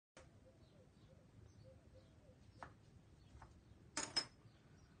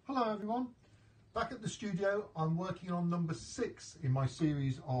Hello everyone, back at the studio. I'm working on number 6 in my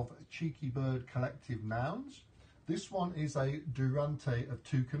series of Cheeky Bird collective nouns. This one is a Durante of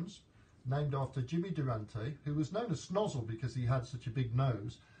Toucans, named after Jimmy Durante, who was known as Snozzle because he had such a big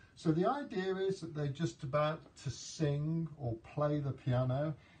nose. So the idea is that they're just about to sing or play the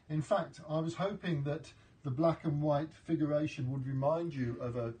piano. In fact, I was hoping that the black and white figuration would remind you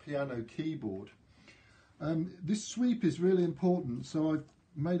of a piano keyboard. This sweep is really important, so I've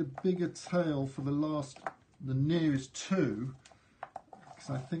made a bigger tail for the nearest two, because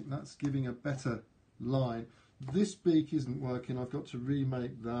I think that's giving a better line. This beak isn't working, I've got to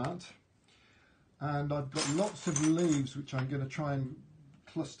remake that. And I've got lots of leaves which I'm going to try and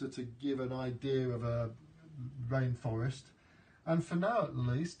cluster to give an idea of a rainforest. And for now at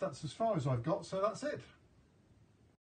least, that's as far as I've got, so that's it.